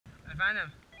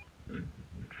Efendim?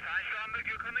 Sen şu anda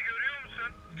Gökhan'ı görüyor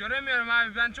musun? Göremiyorum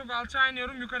abi. Ben çok alçağa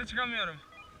iniyorum. Yukarı çıkamıyorum.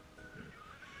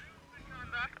 Şu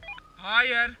anda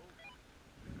Hayır.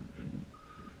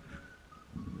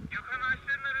 Gökhan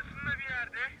ağaçların arasında bir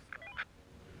yerde.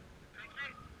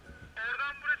 Peki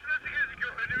oradan burası nasıl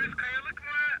gözüküyor? Önümüz kayalık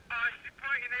mı? Ağaçlık mı?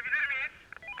 İnebilir miyiz?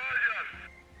 Olacağız.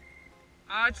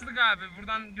 Ağaçlık abi.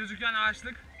 Buradan gözüken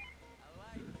ağaçlık.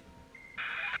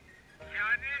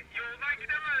 Yani yoldan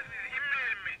gidemez miyiz?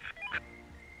 İnmeyelim mi hiç?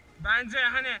 Bence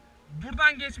hani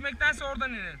buradan geçmektense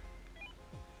oradan inin.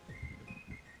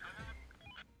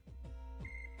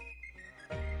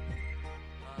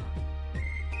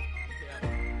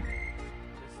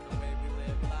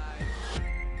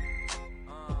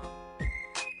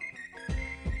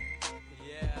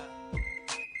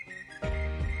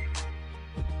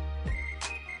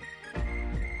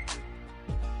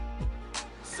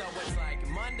 So it's like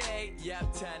Monday, yep,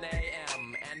 10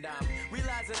 a.m. And I'm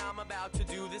realizing I'm about to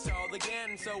do this all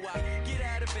again. So I get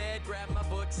out of bed, grab my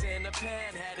books and a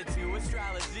pen, headed to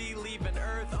astrology, leaving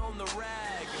Earth on the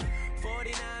rag.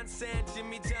 49-cent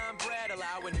Jimmy John bread,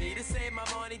 allowing me to save my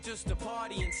money just to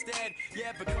party instead.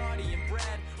 Yeah, Bacardi and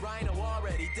bread, Rhino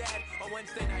already dead. On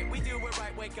Wednesday night we do it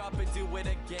right, wake up and do it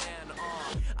again.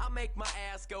 I'll make my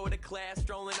ass go to class,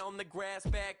 strolling on the grass,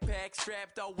 backpack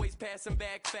strapped, always passing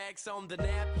back facts on the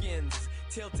napkins.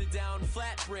 Tilted down,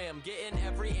 flat brim, getting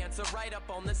every answer right up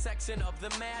on the section of the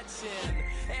matching.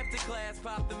 After class,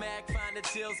 pop the Mac, find a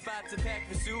chill spot to pack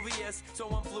Vesuvius. So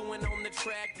I'm fluent on the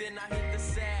track, then I hit the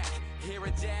sack. Hear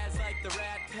a jazz like the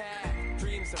Rat Pack.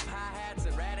 Dreams of hi-hats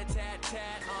and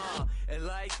rat-a-tat-tat. And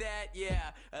like that,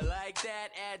 yeah, I like that.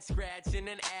 Add scratching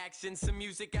and action, some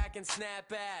music I can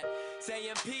snap at.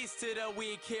 Saying peace to the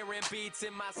weak, hearing beats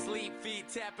in my sleep. Feet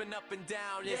tapping up and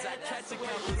down as I catch a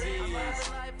couple Z's.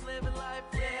 Living life,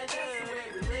 yeah, that's the way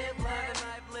we live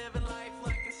life. Living life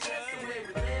like a show. That's the way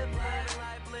we live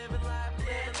life. Living life,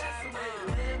 yeah, that's the way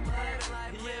we live life.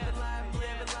 Living life,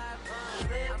 living life,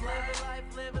 living life,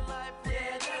 living life,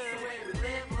 yeah, that's the way we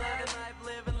live life.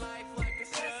 Living life like a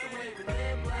show. That's the way we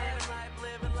live life.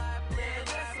 Living life, yeah,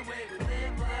 that's the way we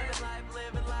live life.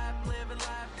 Living life, living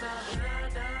life, na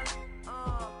na na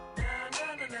na na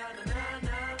na na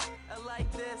na. I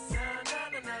like this, na na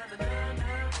na na na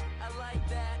na. I like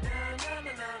that, na na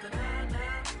na na na na.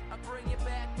 I bring it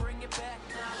back, na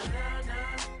na na na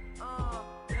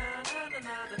na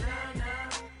na na na.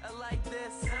 I like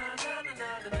this, na na na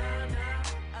na na na.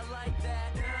 I like that,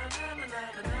 na na na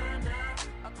na na na.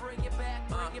 I bring it back,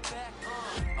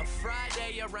 A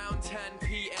Friday around 10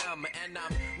 p.m. and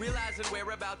I'm realizing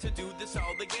we're about to do this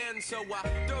all again. So I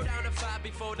throw down a 5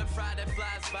 before the Friday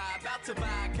flies by. About to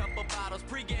buy a couple bottles,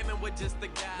 pre-gaming with just the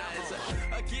guys.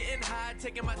 Getting high,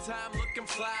 taking my time, looking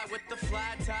fly with the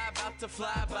fly tie, about to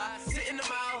fly by. Sitting a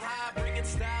mile high, bringing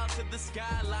style to the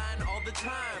skyline all the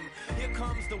time. Here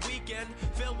comes the weekend,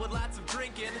 filled with lots of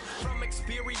drinking. From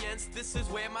experience, this is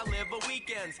where my liver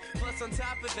weekends. Plus on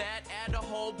top of that, add a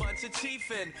whole bunch of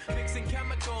chiefin'. Mixing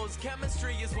chemicals,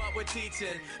 chemistry is what we're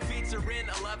teaching. Featuring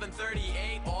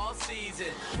 1138 all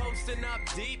season. Posting up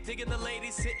deep, digging the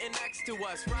ladies sitting next to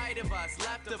us. Right of us,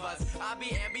 left of us, I'll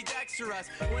be ambidextrous.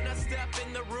 When I step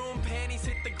in the room, panties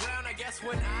hit the ground. I guess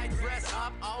when I dress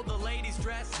up, all the ladies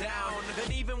dress down.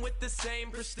 And even with the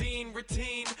same pristine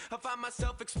routine, I find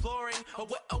myself exploring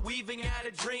a weaving out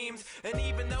of dreams. And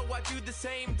even though I do the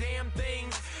same damn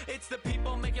things, it's the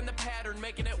people making the pattern,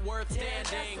 making it worth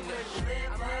standing.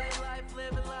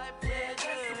 Living life, yeah,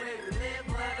 that's the way we live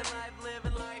life.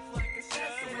 Living life like a show.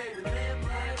 That's the way we live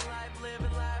life.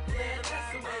 Living life, yeah,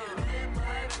 that's the way we live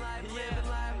life. Living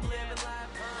life, living life,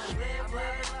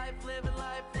 living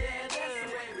life, yeah, that's the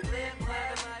way we live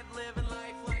life. Living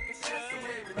life like a show. That's the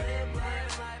way we live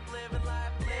life. Living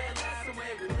life, yeah, that's the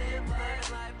way we live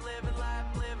life.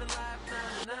 Living life,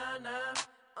 na na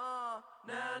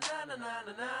na na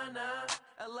na na.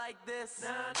 I like this, na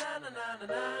na na na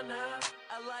na na.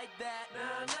 I like that, na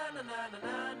na na na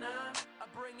na na. I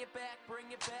bring